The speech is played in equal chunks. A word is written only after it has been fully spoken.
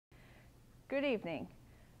Good evening.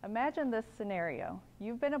 Imagine this scenario.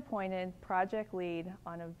 You've been appointed project lead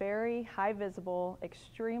on a very high visible,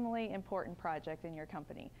 extremely important project in your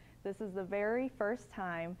company. This is the very first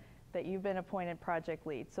time that you've been appointed project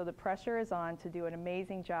lead, so the pressure is on to do an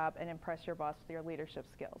amazing job and impress your boss with your leadership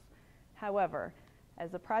skills. However,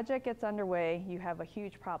 as the project gets underway, you have a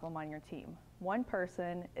huge problem on your team. One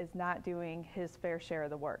person is not doing his fair share of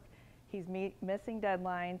the work. He's missing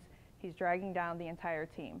deadlines, he's dragging down the entire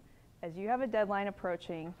team. As you have a deadline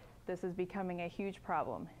approaching, this is becoming a huge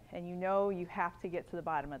problem, and you know you have to get to the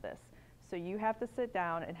bottom of this. So you have to sit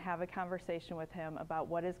down and have a conversation with him about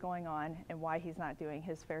what is going on and why he's not doing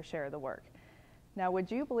his fair share of the work. Now, would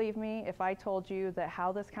you believe me if I told you that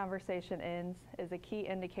how this conversation ends is a key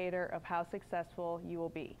indicator of how successful you will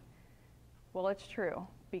be? Well, it's true,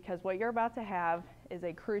 because what you're about to have is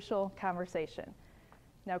a crucial conversation.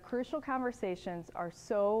 Now, crucial conversations are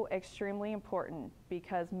so extremely important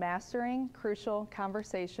because mastering crucial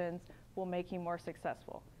conversations will make you more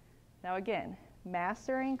successful. Now again,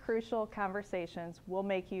 mastering crucial conversations will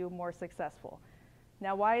make you more successful.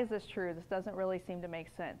 Now, why is this true? This doesn't really seem to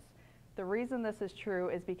make sense. The reason this is true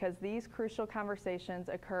is because these crucial conversations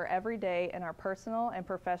occur every day in our personal and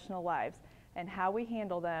professional lives, and how we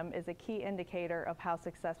handle them is a key indicator of how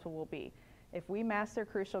successful we'll be. If we master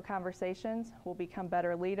crucial conversations, we'll become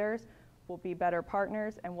better leaders, we'll be better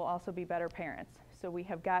partners, and we'll also be better parents. So we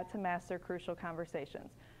have got to master crucial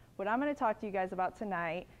conversations. What I'm going to talk to you guys about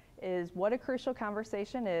tonight is what a crucial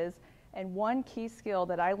conversation is, and one key skill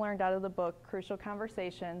that I learned out of the book, Crucial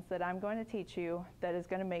Conversations, that I'm going to teach you that is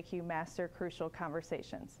going to make you master crucial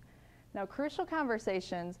conversations. Now, crucial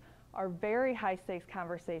conversations are very high-stakes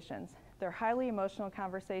conversations. They're highly emotional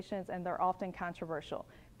conversations, and they're often controversial.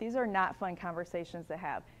 These are not fun conversations to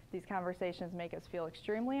have. These conversations make us feel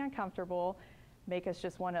extremely uncomfortable, make us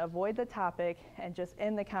just want to avoid the topic and just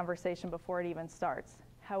end the conversation before it even starts.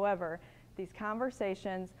 However, these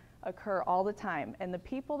conversations occur all the time, and the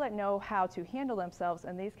people that know how to handle themselves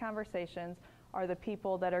in these conversations are the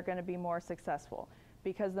people that are going to be more successful.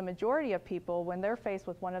 Because the majority of people, when they're faced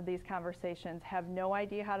with one of these conversations, have no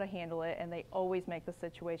idea how to handle it, and they always make the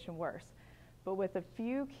situation worse. But with a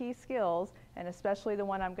few key skills, and especially the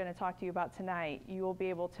one I'm going to talk to you about tonight, you will be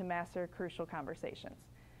able to master crucial conversations.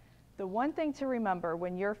 The one thing to remember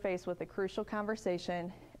when you're faced with a crucial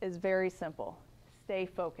conversation is very simple. Stay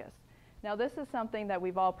focused. Now, this is something that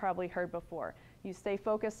we've all probably heard before. You stay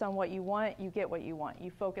focused on what you want, you get what you want.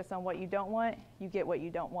 You focus on what you don't want, you get what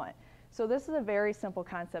you don't want. So this is a very simple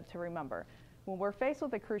concept to remember. When we're faced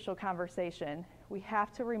with a crucial conversation, we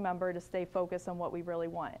have to remember to stay focused on what we really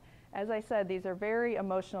want. As I said, these are very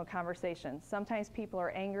emotional conversations. Sometimes people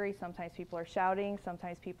are angry, sometimes people are shouting,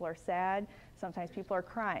 sometimes people are sad, sometimes people are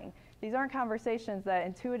crying. These aren't conversations that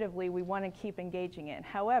intuitively we want to keep engaging in.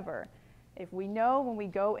 However, if we know when we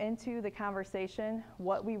go into the conversation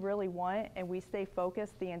what we really want and we stay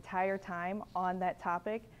focused the entire time on that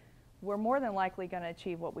topic, we're more than likely going to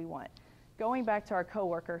achieve what we want. Going back to our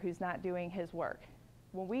coworker who's not doing his work,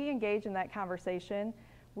 when we engage in that conversation,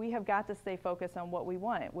 we have got to stay focused on what we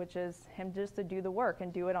want, which is him just to do the work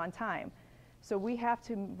and do it on time. So we have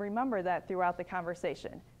to remember that throughout the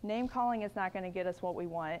conversation. Name calling is not going to get us what we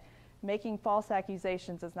want. Making false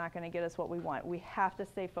accusations is not going to get us what we want. We have to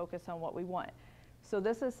stay focused on what we want. So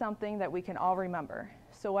this is something that we can all remember.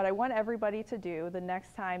 So what I want everybody to do the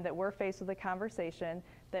next time that we're faced with a conversation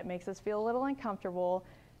that makes us feel a little uncomfortable,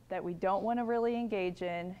 that we don't want to really engage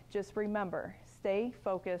in, just remember, stay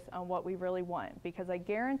focused on what we really want, because I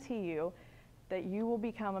guarantee you that you will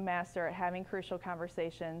become a master at having crucial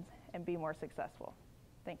conversations and be more successful.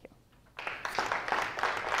 Thank you.